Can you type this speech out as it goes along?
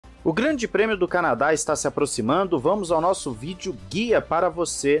O Grande Prêmio do Canadá está se aproximando, vamos ao nosso vídeo guia para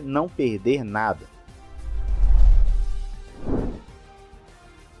você não perder nada.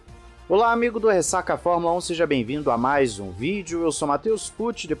 Olá amigo do Ressaca Fórmula 1, seja bem-vindo a mais um vídeo. Eu sou Matheus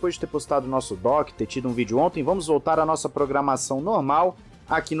Pucci, depois de ter postado o nosso doc, ter tido um vídeo ontem, vamos voltar à nossa programação normal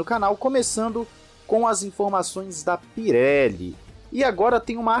aqui no canal, começando com as informações da Pirelli. E agora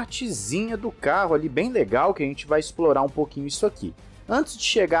tem uma artezinha do carro ali bem legal que a gente vai explorar um pouquinho isso aqui. Antes de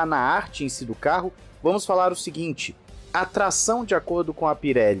chegar na arte em si do carro, vamos falar o seguinte: a tração, de acordo com a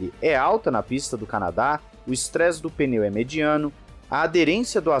Pirelli, é alta na pista do Canadá, o estresse do pneu é mediano, a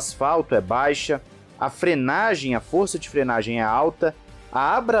aderência do asfalto é baixa, a frenagem, a força de frenagem é alta,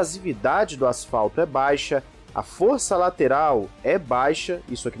 a abrasividade do asfalto é baixa, a força lateral é baixa,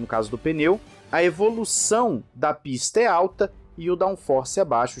 isso aqui no caso do pneu, a evolução da pista é alta e o downforce é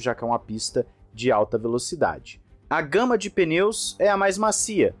baixo, já que é uma pista de alta velocidade. A gama de pneus é a mais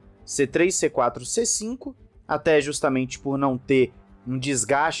macia, C3, C4, C5, até justamente por não ter um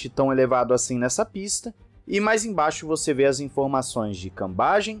desgaste tão elevado assim nessa pista. E mais embaixo você vê as informações de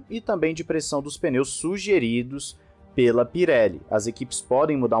cambagem e também de pressão dos pneus sugeridos pela Pirelli. As equipes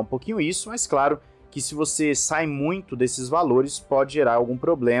podem mudar um pouquinho isso, mas claro que se você sai muito desses valores pode gerar algum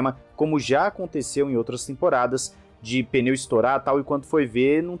problema, como já aconteceu em outras temporadas, de pneu estourar tal, e quando foi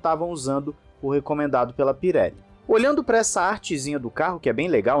ver não estavam usando o recomendado pela Pirelli. Olhando para essa artezinha do carro, que é bem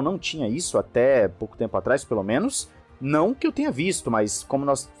legal, não tinha isso até pouco tempo atrás, pelo menos. Não que eu tenha visto, mas como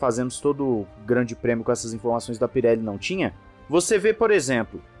nós fazemos todo o grande prêmio com essas informações da Pirelli, não tinha. Você vê, por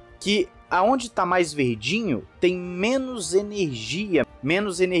exemplo, que aonde está mais verdinho, tem menos energia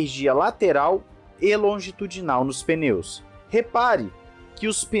lateral e longitudinal nos pneus. Repare que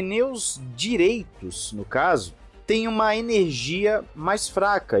os pneus direitos, no caso, têm uma energia mais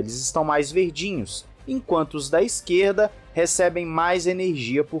fraca, eles estão mais verdinhos, enquanto os da esquerda recebem mais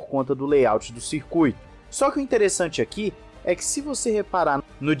energia por conta do layout do circuito. Só que o interessante aqui é que se você reparar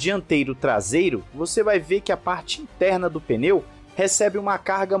no dianteiro traseiro, você vai ver que a parte interna do pneu recebe uma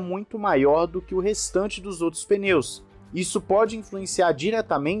carga muito maior do que o restante dos outros pneus. Isso pode influenciar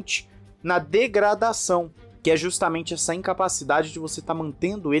diretamente na degradação, que é justamente essa incapacidade de você estar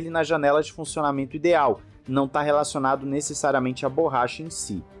mantendo ele na janela de funcionamento ideal. Não está relacionado necessariamente à borracha em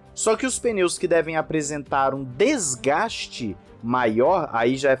si. Só que os pneus que devem apresentar um desgaste maior,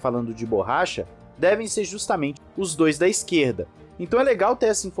 aí já é falando de borracha, devem ser justamente os dois da esquerda. Então é legal ter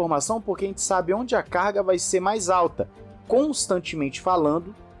essa informação porque a gente sabe onde a carga vai ser mais alta, constantemente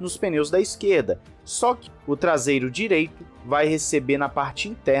falando nos pneus da esquerda. Só que o traseiro direito vai receber na parte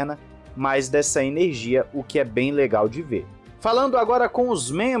interna mais dessa energia, o que é bem legal de ver. Falando agora com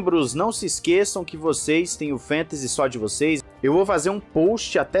os membros, não se esqueçam que vocês têm o Fantasy só de vocês. Eu vou fazer um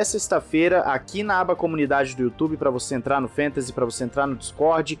post até sexta-feira aqui na aba comunidade do YouTube para você entrar no Fantasy, para você entrar no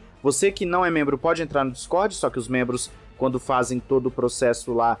Discord. Você que não é membro pode entrar no Discord, só que os membros, quando fazem todo o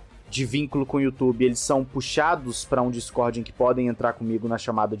processo lá de vínculo com o YouTube, eles são puxados para um Discord em que podem entrar comigo na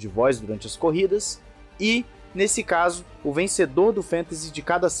chamada de voz durante as corridas. E, nesse caso, o vencedor do Fantasy de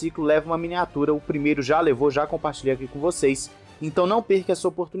cada ciclo leva uma miniatura. O primeiro já levou, já compartilhei aqui com vocês. Então não perca essa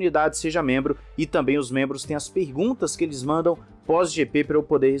oportunidade, seja membro. E também os membros têm as perguntas que eles mandam pós-GP para eu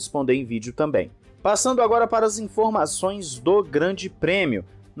poder responder em vídeo também. Passando agora para as informações do Grande Prêmio.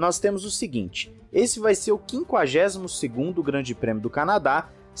 Nós temos o seguinte: esse vai ser o 52º Grande Prêmio do Canadá,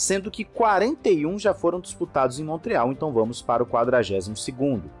 sendo que 41 já foram disputados em Montreal, então vamos para o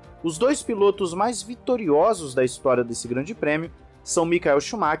 42º. Os dois pilotos mais vitoriosos da história desse Grande Prêmio são Michael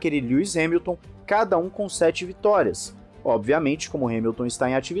Schumacher e Lewis Hamilton, cada um com 7 vitórias. Obviamente, como Hamilton está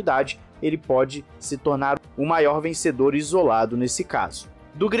em atividade, ele pode se tornar o maior vencedor isolado nesse caso.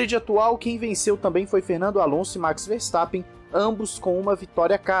 Do grid atual, quem venceu também foi Fernando Alonso e Max Verstappen, ambos com uma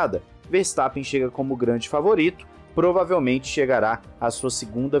vitória cada. Verstappen chega como grande favorito, provavelmente chegará à sua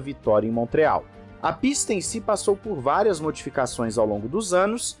segunda vitória em Montreal. A pista em si passou por várias modificações ao longo dos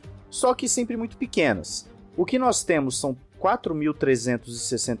anos, só que sempre muito pequenas. O que nós temos são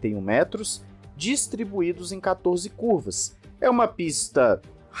 4.361 metros, distribuídos em 14 curvas. É uma pista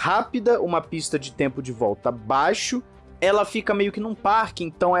rápida, uma pista de tempo de volta baixo, ela fica meio que num parque,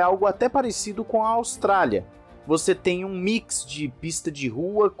 então é algo até parecido com a Austrália. Você tem um mix de pista de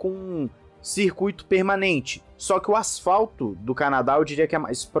rua com circuito permanente, só que o asfalto do Canadá eu diria que é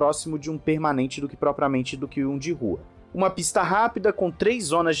mais próximo de um permanente do que propriamente do que um de rua. Uma pista rápida com 3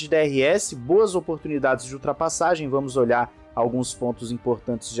 zonas de DRS, boas oportunidades de ultrapassagem, vamos olhar alguns pontos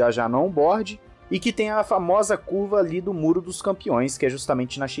importantes já no onboard, e que tem a famosa curva ali do Muro dos Campeões, que é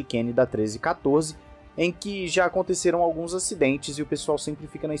justamente na chicane da 13 e 14, em que já aconteceram alguns acidentes e o pessoal sempre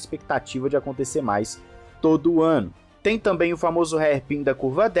fica na expectativa de acontecer mais todo ano. Tem também o famoso hairpin da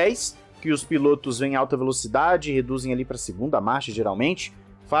curva 10, que os pilotos vêm em alta velocidade, reduzem ali para a segunda marcha geralmente,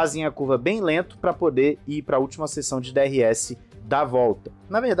 fazem a curva bem lento para poder ir para a última seção de DRS da volta.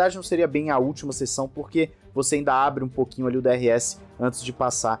 Na verdade não seria bem a última seção, porque você ainda abre um pouquinho ali o DRS antes de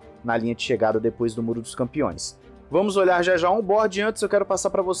passar na linha de chegada depois do Muro dos Campeões. Vamos olhar já já onboard, antes eu quero passar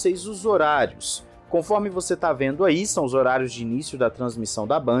para vocês os horários. Conforme você está vendo aí, são os horários de início da transmissão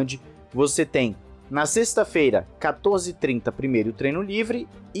da Band. Você tem na sexta-feira, 14h30, primeiro treino livre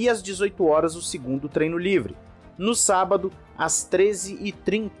e às 18 horas o segundo treino livre. No sábado, às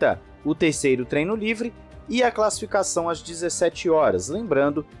 13h30, o terceiro treino livre e a classificação às 17 horas.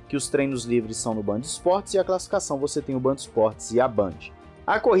 Lembrando que os treinos livres são no Band Esportes e a classificação você tem o Band Esportes e a Band.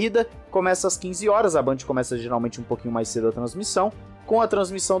 A corrida começa às 15 horas, a Band começa geralmente um pouquinho mais cedo a transmissão. Com a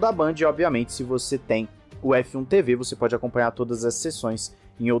transmissão da Band, obviamente, se você tem o F1 TV, você pode acompanhar todas as sessões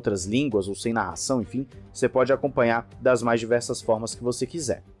em outras línguas ou sem narração, enfim, você pode acompanhar das mais diversas formas que você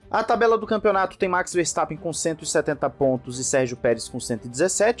quiser. A tabela do campeonato tem Max Verstappen com 170 pontos e Sérgio Pérez com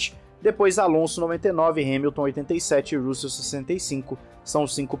 117, depois Alonso 99, Hamilton 87 e Russell 65, são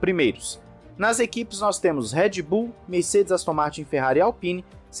os 5 primeiros. Nas equipes nós temos Red Bull, Mercedes, Aston Martin, Ferrari e Alpine,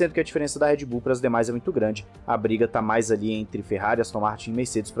 sendo que a diferença da Red Bull para as demais é muito grande. A briga está mais ali entre Ferrari, Aston Martin e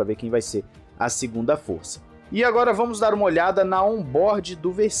Mercedes para ver quem vai ser a segunda força. E agora vamos dar uma olhada na onboard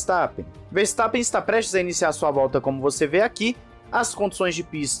do Verstappen. Verstappen está prestes a iniciar sua volta, como você vê aqui. As condições de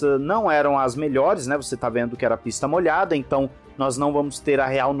pista não eram as melhores, né? Você está vendo que era pista molhada, então nós não vamos ter a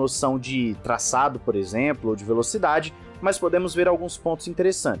real noção de traçado, por exemplo, ou de velocidade, mas podemos ver alguns pontos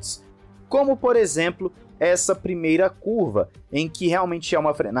interessantes. Como, por exemplo, essa primeira curva, em que realmente é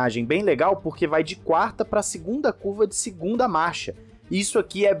uma frenagem bem legal, porque vai de quarta para a segunda curva de segunda marcha. Isso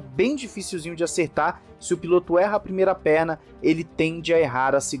aqui é bem dificilzinho de acertar. Se o piloto erra a primeira perna, ele tende a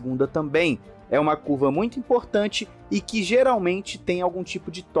errar a segunda também. É uma curva muito importante e que geralmente tem algum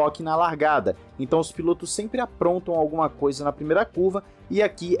tipo de toque na largada. Então os pilotos sempre aprontam alguma coisa na primeira curva e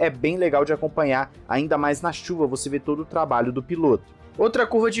aqui é bem legal de acompanhar, ainda mais na chuva, você vê todo o trabalho do piloto. Outra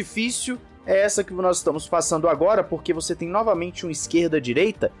curva difícil é essa que nós estamos passando agora, porque você tem novamente um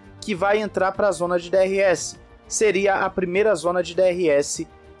esquerda-direita que vai entrar para a zona de DRS. Seria a primeira zona de DRS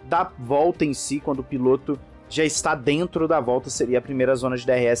da volta em si, quando o piloto já está dentro da volta, seria a primeira zona de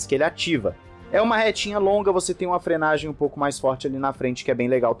DRS que ele ativa. É uma retinha longa, você tem uma frenagem um pouco mais forte ali na frente, que é bem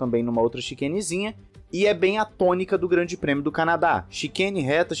legal também numa outra chicanezinha, e é bem a tônica do Grande Prêmio do Canadá. Chicane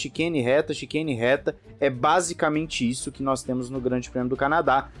reta, chicane reta, chicane reta, é basicamente isso que nós temos no Grande Prêmio do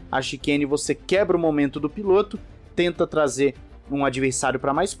Canadá. A chicane você quebra o momento do piloto, tenta trazer um adversário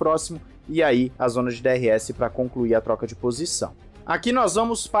para mais próximo, e aí a zona de DRS para concluir a troca de posição. Aqui nós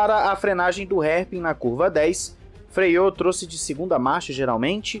vamos para a frenagem do hairpin na curva 10, freou, trouxe de segunda marcha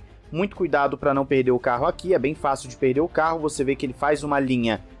geralmente, muito cuidado para não perder o carro aqui, é bem fácil de perder o carro, você vê que ele faz uma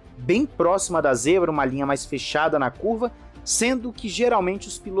linha bem próxima da zebra, uma linha mais fechada na curva, sendo que geralmente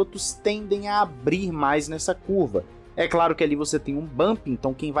os pilotos tendem a abrir mais nessa curva. É claro que ali você tem um bump,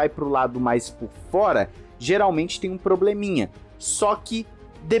 então quem vai para o lado mais por fora geralmente tem um probleminha, só que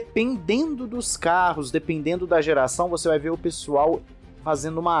dependendo dos carros, dependendo da geração, você vai ver o pessoal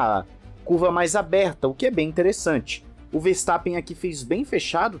fazendo uma curva mais aberta, o que é bem interessante. O Verstappen aqui fez bem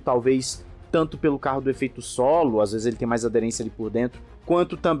fechado, talvez tanto pelo carro do efeito solo, às vezes ele tem mais aderência ali por dentro,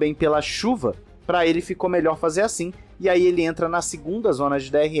 quanto também pela chuva, para ele ficou melhor fazer assim, e aí ele entra na segunda zona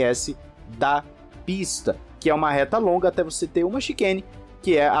de DRS da pista, que é uma reta longa até você ter uma chicane,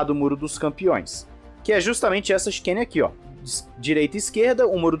 que é a do Muro dos Campeões, que é justamente essa chicane aqui, ó. Direita e esquerda,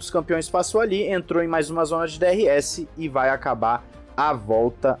 o Muro dos Campeões passou ali, entrou em mais uma zona de DRS e vai acabar a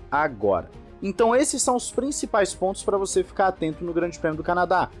volta agora. Então esses são os principais pontos para você ficar atento no Grande Prêmio do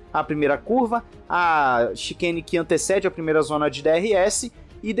Canadá. A primeira curva, a chicane que antecede a primeira zona de DRS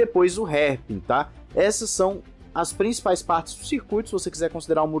e depois o hairpin, tá? Essas são as principais partes do circuito, se você quiser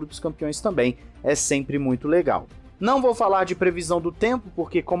considerar o Muro dos Campeões também, é sempre muito legal. Não vou falar de previsão do tempo,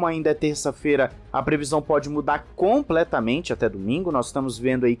 porque como ainda é terça-feira, a previsão pode mudar completamente até domingo. Nós estamos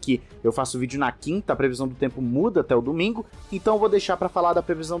vendo aí que eu faço vídeo na quinta, a previsão do tempo muda até o domingo, então eu vou deixar para falar da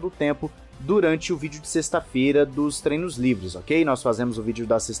previsão do tempo durante o vídeo de sexta-feira dos treinos livres, ok? Nós fazemos o vídeo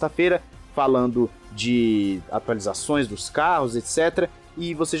da sexta-feira falando de atualizações dos carros, etc.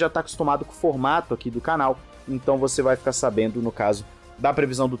 E você já está acostumado com o formato aqui do canal, então você vai ficar sabendo, no caso, da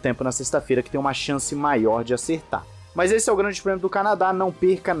previsão do tempo na sexta-feira, que tem uma chance maior de acertar. Mas esse é o Grande Prêmio do Canadá, não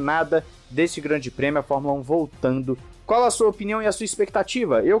perca nada desse Grande Prêmio, a Fórmula 1 voltando. Qual a sua opinião e a sua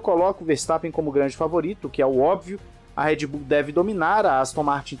expectativa? Eu coloco o Verstappen como grande favorito, que é o óbvio. A Red Bull deve dominar, a Aston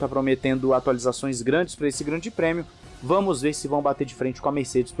Martin está prometendo atualizações grandes para esse Grande Prêmio. Vamos ver se vão bater de frente com a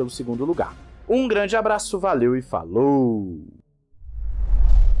Mercedes pelo segundo lugar. Um grande abraço, valeu e falou!